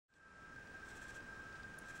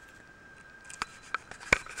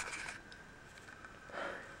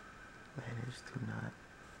to not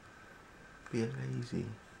be lazy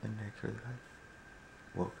and actually like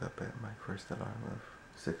woke up at my first alarm of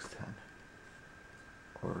 6:10,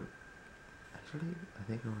 or actually I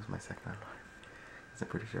think it was my second alarm. I'm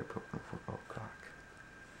pretty sure I put one for 4 o'clock.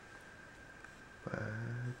 But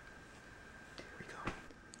here we go.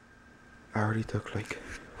 I already took like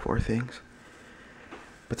 4 things,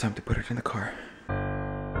 but time to put it in the car.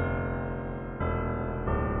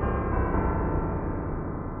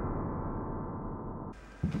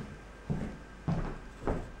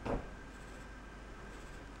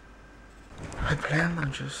 I planned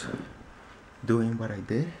on just doing what I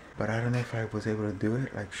did, but I don't know if I was able to do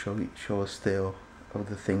it, like show a still of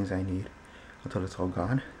the things I need until it's all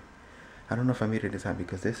gone. I don't know if I made it in time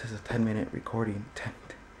because this is a 10-minute recording,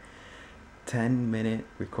 10-minute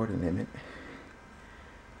recording limit.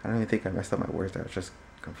 I don't even think I messed up my words. I was just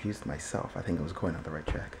confused myself. I think I was going on the right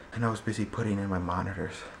track. And I was busy putting in my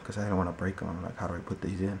monitors because I didn't want to break them. Like, how do I put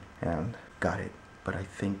these in? And got it. But I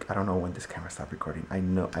don't know when this camera stopped recording. I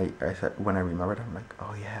know, I said, when I remembered, I'm like,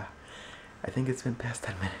 oh yeah. I think it's been past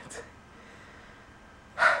 10 minutes.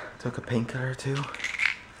 Took a painkiller too.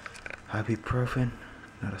 Ibuprofen,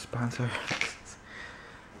 not a sponsor.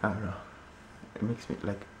 I don't know. It makes me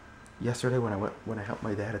like, yesterday when I helped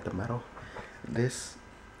my dad at the metal,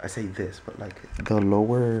 I say this, but like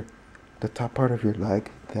the top part of your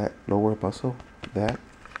leg, that lower muscle, that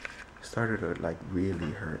started to like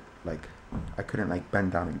really hurt. Like I couldn't like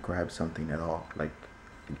bend down and grab something at all. Like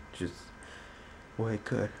it just, well, it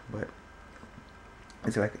could, but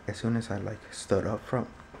it's like as soon as I like stood up from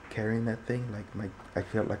carrying that thing, like I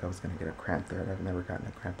felt like I was gonna get a cramp there. I've never gotten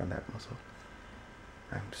a cramp on that muscle.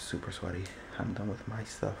 I'm super sweaty. I'm done with my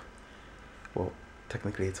stuff. Well,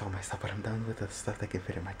 technically it's all my stuff, but I'm done with the stuff that can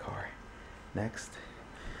fit in my car. Next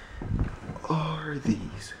are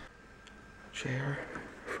these: chair,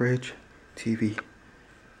 fridge, TV,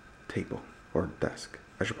 table, or desk.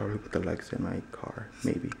 I should probably put the legs in my car,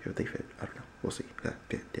 maybe, if they fit. I don't know. We'll see.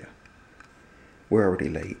 Yeah. We're already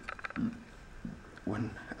late.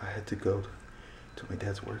 When I had to go to my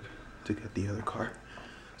dad's work to get the other car,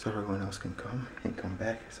 so everyone else can come and come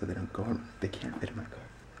back, so they don't go and they can't fit in my car.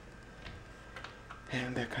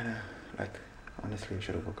 And that kind of like, honestly, I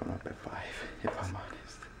should have woken up at 5, if I'm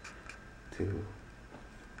honest, to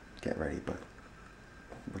get ready. But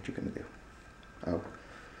what you gonna do?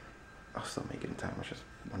 I'll still make it in time. I just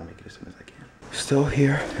want to make it as soon as I can. Still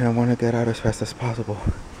here, and I want to get out as fast as possible.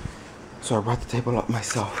 So I brought the table up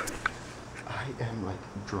myself. I am like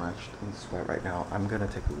drenched in sweat right now. I'm gonna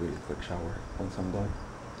take a really quick shower once I'm done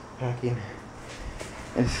packing.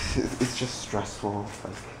 And it's just stressful,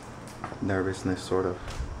 like nervousness sort of.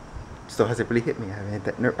 Still hasn't really hit me. I haven't hit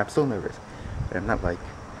that I'm still nervous, but I'm not like,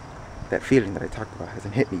 that feeling that I talked about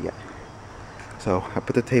hasn't hit me yet. So I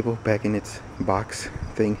put the table back in its box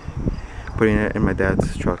thing, putting it in my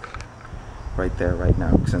dad's truck right there right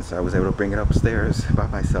now, since I was able to bring it upstairs by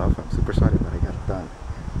myself. I'm super sorry, but I got it done.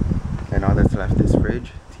 And all that's left is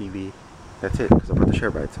fridge, TV. That's it, because I put the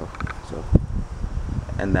chair by itself. So,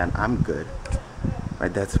 and then I'm good. My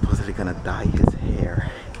dad's supposedly gonna dye his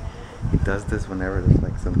hair. He does this whenever there's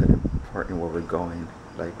like something important where we're going.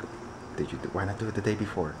 Like, why not do it the day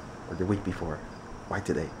before or the week before? Why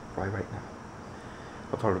today? Why right now?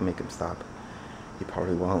 I'll probably make him stop. He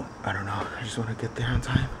probably won't. I don't know. I just want to get there on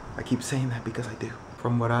time. I keep saying that because I do.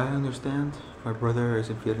 From what I understand, my brother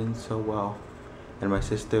isn't feeling so well. And my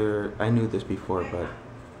sister, I knew this before, but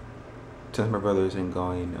since my brother isn't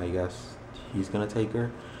going, I guess he's gonna take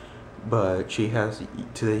her. But she has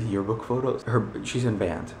today's yearbook photos. She's in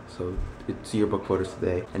band, so it's yearbook photos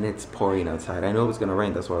today, and it's pouring outside. I know it was gonna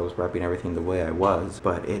rain, that's why I was wrapping everything the way I was,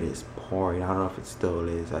 but it is pouring. I don't know if it still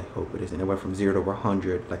is. I hope it isn't. It went from 0 to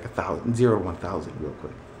 100, like 1,000, 0 to 1,000 real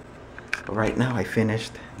quick. But right now I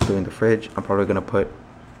finished doing the fridge. I'm probably gonna put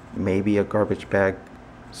maybe a garbage bag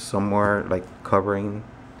somewhere, like covering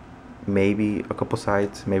maybe a couple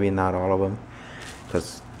sides, maybe not all of them,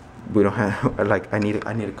 because we don't have, like, I need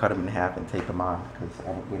to cut them in half and tape them on,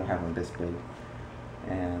 because we don't have them this big.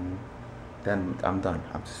 And then I'm done.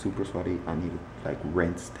 I'm super sweaty. I need to like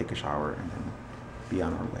rinse, take a shower, and then be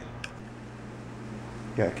on our way.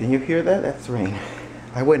 Yeah, can you hear that? That's rain.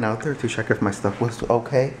 I went out there to check if my stuff was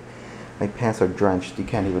okay. My pants are drenched, you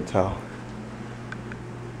can't even tell.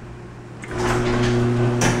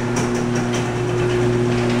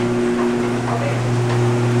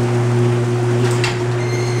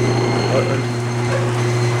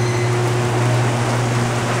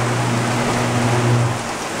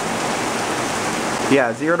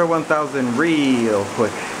 Yeah, 0 to 1,000 real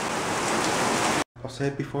quick. I'll say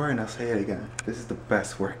it before and I'll say it again. This is the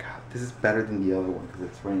best workout. This is better than the other one because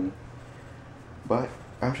it's raining. But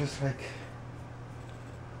I'm just like,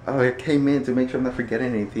 I came in to make sure I'm not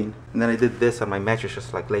forgetting anything. And then I did this on my mattress,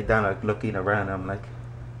 just like laid down, like looking around. I'm like,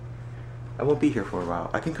 I won't be here for a while.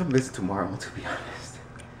 I can come visit tomorrow, to be honest.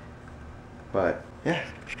 But yeah,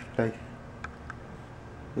 like,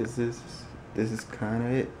 this is kind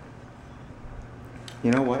of it.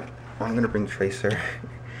 You know what? I'm gonna bring Tracer,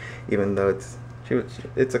 even though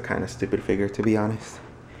it's a kind of stupid figure, to be honest.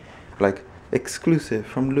 Like, exclusive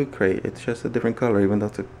from Loot Crate. It's just a different color, even though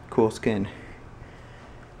it's a cool skin.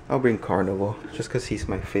 I'll bring Carnival, just because he's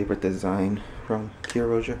my favorite design from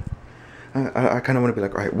Kyoroja. I kind of want to be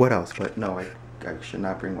like, alright, what else? But no, I should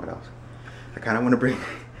not bring what else. I kind of want to bring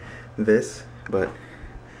this, but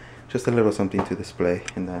just a little something to display,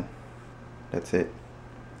 and then that's it.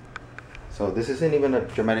 So this isn't even a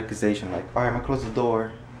dramatization, like, alright, I'm gonna close the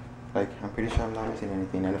door. Like, I'm pretty sure I'm not missing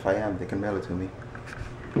anything, and if I am, they can mail it to me.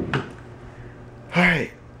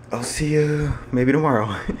 Alright, I'll see you maybe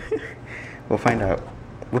tomorrow. We'll find out.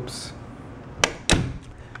 Whoops.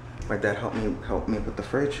 My dad helped me with the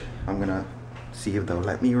fridge. I'm gonna see if they'll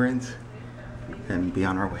let me rinse and be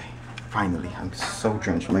on our way. Finally, I'm so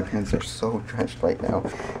drenched. My pants are so drenched right now,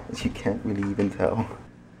 as you can't really even tell.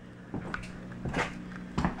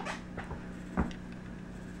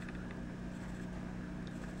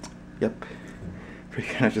 Yep.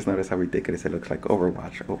 I just noticed how ridiculous it looks like.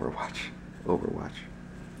 Overwatch.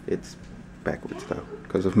 It's backwards though,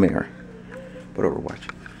 because of Mare. But Overwatch.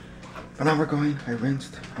 But now we're going. I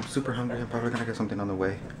rinsed. I'm super hungry. I'm probably gonna get something on the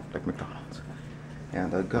way, like McDonald's.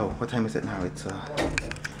 And go. What time is it now? It's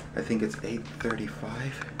I think it's 8:35,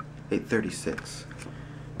 8:36.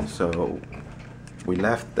 So we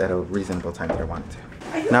left at a reasonable time that I wanted to.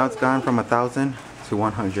 Now it's gone from 1,000 to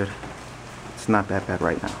 100. It's not that bad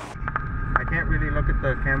right now. I can't really look at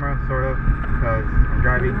the camera, sort of, because I'm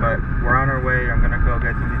driving, but we're on our way. I'm gonna go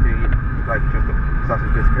get something to eat, like just a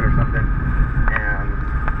sausage biscuit or something. And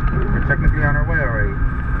we're technically on our way already.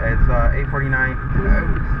 It's 8:49.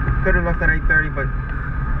 Could have left at 8:30, but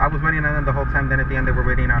I was waiting on them the whole time. Then at the end they were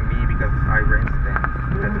waiting on me because I rinsed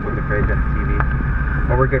and had to put the fridge and the TV.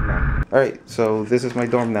 But we're good now. Alright, so this is my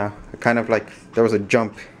dorm now. Kind of like, there was a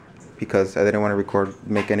jump because I didn't want to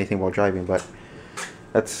make anything while driving, but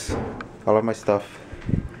that's all of my stuff.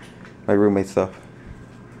 My roommate stuff.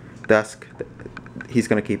 Desk, he's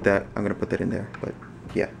gonna keep that. I'm gonna put that in there, but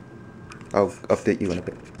yeah. I'll update you in a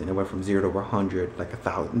bit. And it went from 0 to 100, like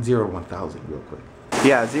 1,000, 0 to 1,000 real quick.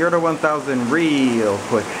 Yeah, 0 to 1,000 real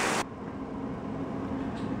quick.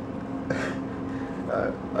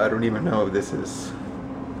 I don't even know if this is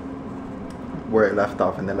where I left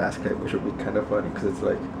off in the last clip, which would be kind of funny because it's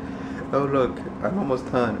like, oh look, I'm almost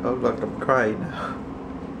done. Oh look, I'm crying now.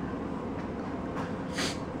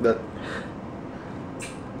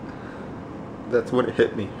 That's when it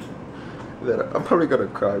hit me. That I'm probably gonna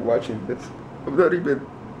cry watching this. I'm not even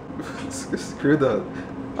screw the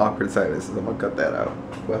awkward silences. I'm gonna cut that out.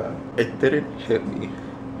 But it didn't hit me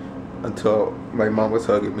until my mom was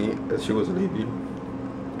hugging me as she was leaving,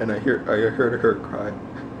 and I heard her cry,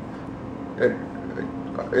 and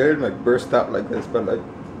I didn't like burst out like this, but like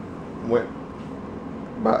went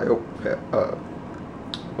by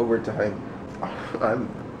over time. I'm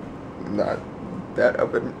not that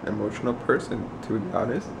of an emotional person, to be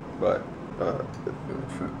honest, but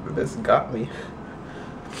this got me.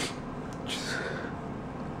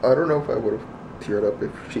 I don't know if I would have teared up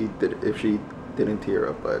if she didn't tear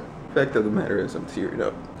up, but the fact of the matter is I'm tearing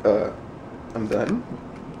up. I'm done.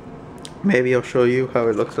 Maybe I'll show you how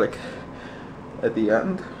it looks like at the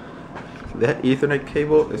end. That Ethernet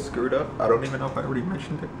cable is screwed up. I don't even know if I already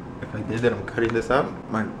mentioned it. If I did, then I'm cutting this out.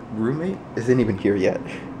 My roommate isn't even here yet.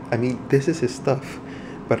 I mean, this is his stuff,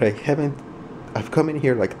 but I've come in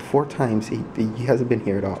here like 4 times. He hasn't been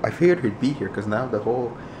here at all. I figured he'd be here because now the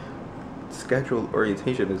whole scheduled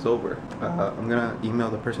orientation is over. I'm gonna email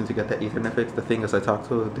the person to get that Ethernet fixed. The thing is, I talked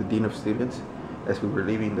to the dean of students as we were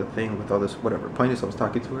leaving the thing with all this whatever. Point is, I was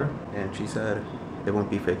talking to her and she said it won't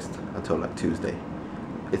be fixed until like Tuesday.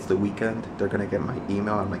 It's the weekend. They're gonna get my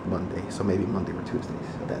email on like Monday, so maybe Monday or Tuesday.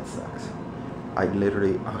 So that sucks.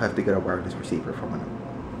 I'll have to get a wireless receiver from when I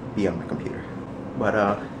be on my computer. But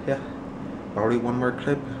yeah, probably one more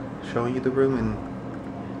clip showing you the room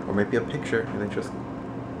or maybe a picture and then just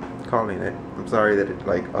calling it. I'm sorry that it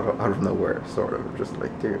like out of nowhere, sort of just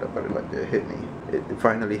like teared up, but it hit me. It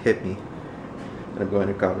finally hit me. And I'm going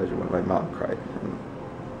to college when my mom cried. And,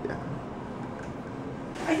 yeah.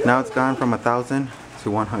 Now it's gone from 1,000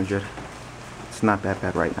 to 100. It's not that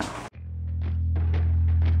bad right now.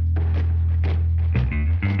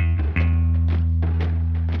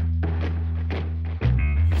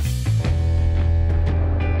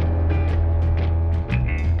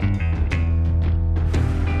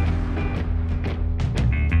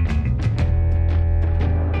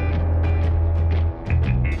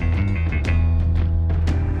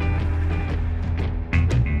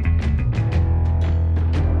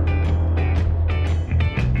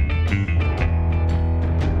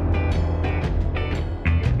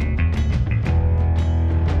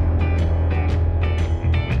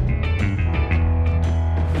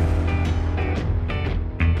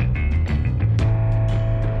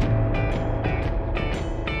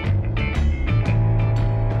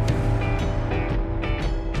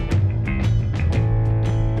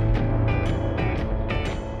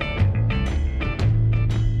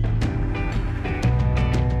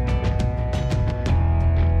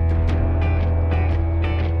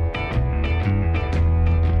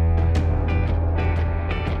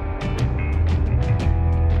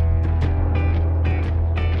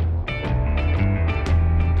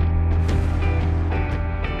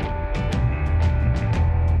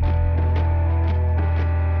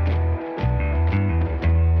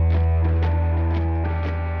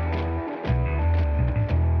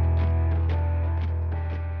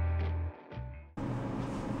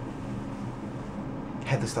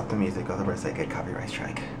 to stop the music, otherwise I get copyright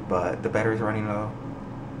strike. But the battery's running low,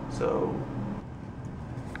 so...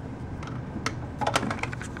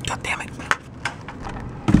 God damn it.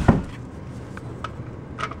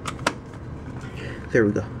 There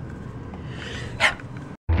we go.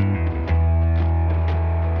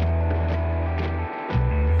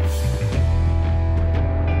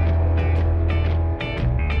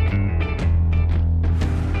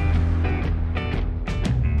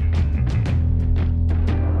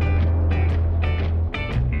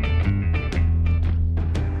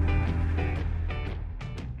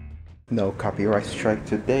 No copyright strike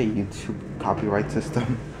today, YouTube copyright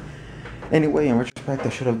system. Anyway, in retrospect, I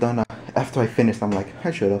should have done after I finished, I'm like,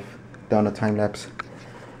 I should have done a time lapse.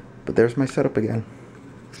 But there's my setup again.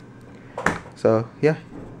 So yeah,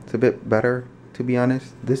 it's a bit better, to be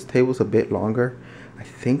honest. This table's a bit longer. I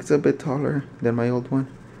think it's a bit taller than my old one,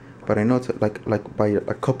 but I know it's like by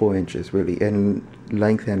a couple inches really, in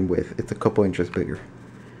length and width. It's a couple inches bigger.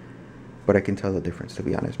 But I can tell the difference, to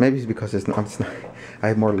be honest. Maybe it's because it's not I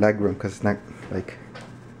have more leg room, because it's not like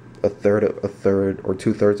a third or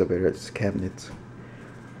 2/3 of it. It's cabinets.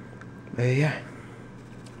 But yeah,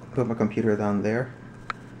 put my computer down there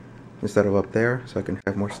instead of up there, so I can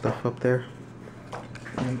have more stuff up there.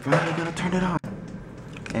 And I'm finally gonna turn it on.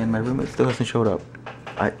 And my roommate still hasn't showed up.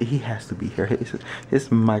 He has to be here.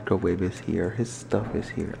 His microwave is here. His stuff is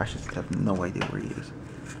here. I just have no idea where he is.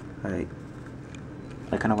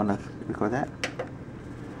 I kind of want to record that.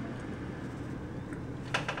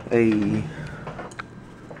 A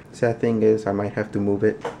sad thing is I might have to move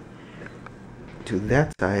it to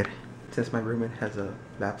that side. Since my roommate has a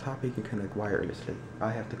laptop, he can connect wirelessly.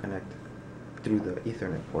 I have to connect through the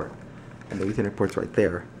Ethernet port. And the Ethernet port's right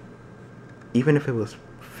there. Even if it was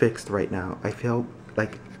fixed right now, I feel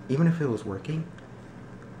like even if it was working,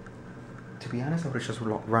 to be honest, I would just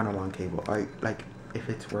run a long cable. If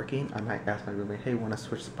it's working, I might ask my roommate, hey, want to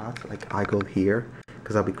switch spots? Like, I go here,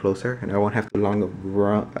 because I'll be closer, and I won't have to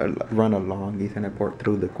run a long Ethernet port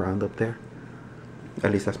through the ground up there.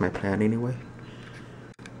 At least that's my plan anyway.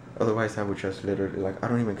 Otherwise, I would just literally, like, I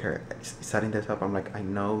don't even care. Setting this up, I'm like, I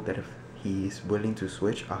know that if he's willing to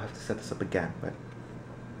switch, I'll have to set this up again, but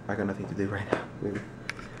I got nothing to do right now, really.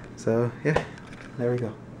 So, yeah, there we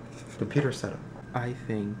go. Computer setup. I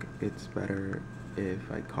think it's better if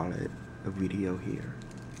I call it a video here.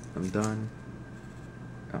 I'm done.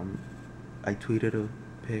 I tweeted a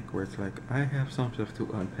pic where it's like, I have some stuff to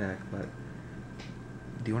unpack, but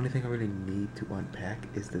the only thing I really need to unpack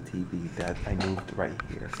is the TV that I moved right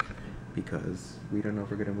here, because we don't know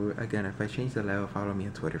if we're gonna move it again. If I change the layout, follow me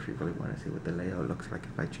on Twitter if you really want to see what the layout looks like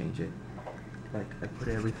if I change it. Like, I put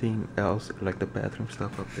everything else, like the bathroom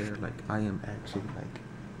stuff up there. Like, I am actually like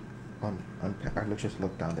I just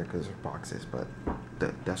look down there because there's boxes, but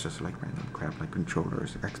that's just like random crap, like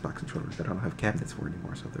controllers, Xbox controllers that I don't have cabinets for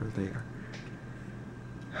anymore, so they're there.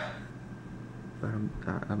 But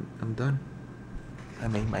I'm done. I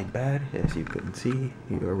made my bed, as you couldn't see.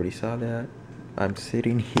 You already saw that. I'm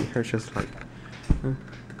sitting here just like, the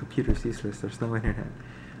computer's useless. There's no internet.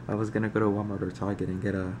 I was gonna go to Walmart or Target and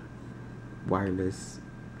get a wireless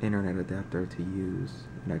internet adapter to use,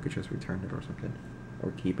 and I could just return it or something. Or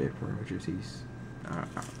keep it for emergencies. I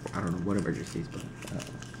don't know what emergencies, but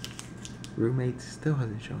roommate still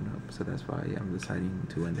hasn't shown up, so that's why I'm deciding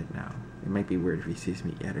to end it now. It might be weird if he sees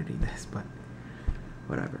me editing this, but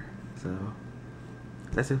whatever. So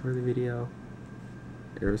that's it for the video.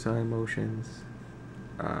 There are some emotions.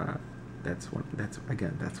 That's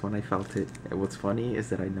when I felt it. And what's funny is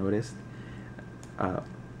that I noticed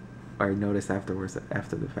afterwards,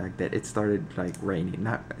 after the fact, that it started like raining.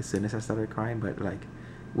 Not as soon as I started crying, but like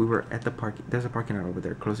we were at the park. There's a parking lot over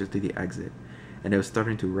there closer to the exit, and it was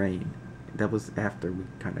starting to rain. That was after we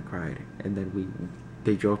kind of cried, and then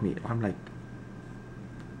they drove me. I'm like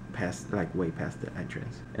way past the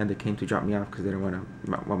entrance, and they came to drop me off because they didn't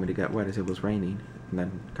want me to get wet as it was raining. And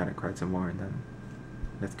then kind of cried some more, and then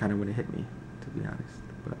that's kind of when it hit me, to be honest.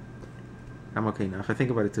 But I'm okay now. If I think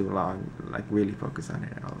about it too long, like really focus on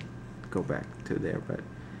it, I'll go back to there. But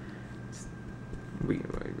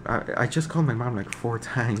I just called my mom like 4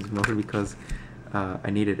 times, mostly because I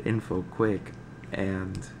needed info quick,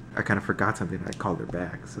 and I kind of forgot something. I called her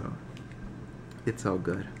back, so it's all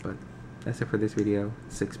good. But that's it for this video.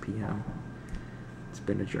 6 p.m. It's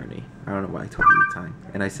been a journey. I don't know why I told you the time,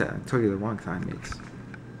 and I told you the wrong time.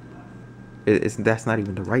 That's not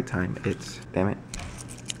even the right time. Damn it.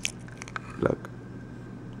 Look,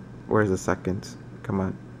 where's the seconds? Come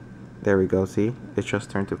on. There we go. See, it just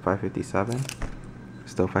turned to 5:57.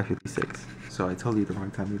 Still 5:56. So I told you the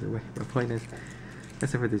wrong time either way. The point is,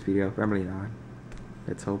 that's it for this video. Family on.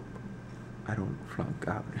 Let's hope I don't flunk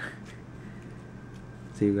out.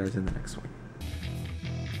 See you guys in the next one.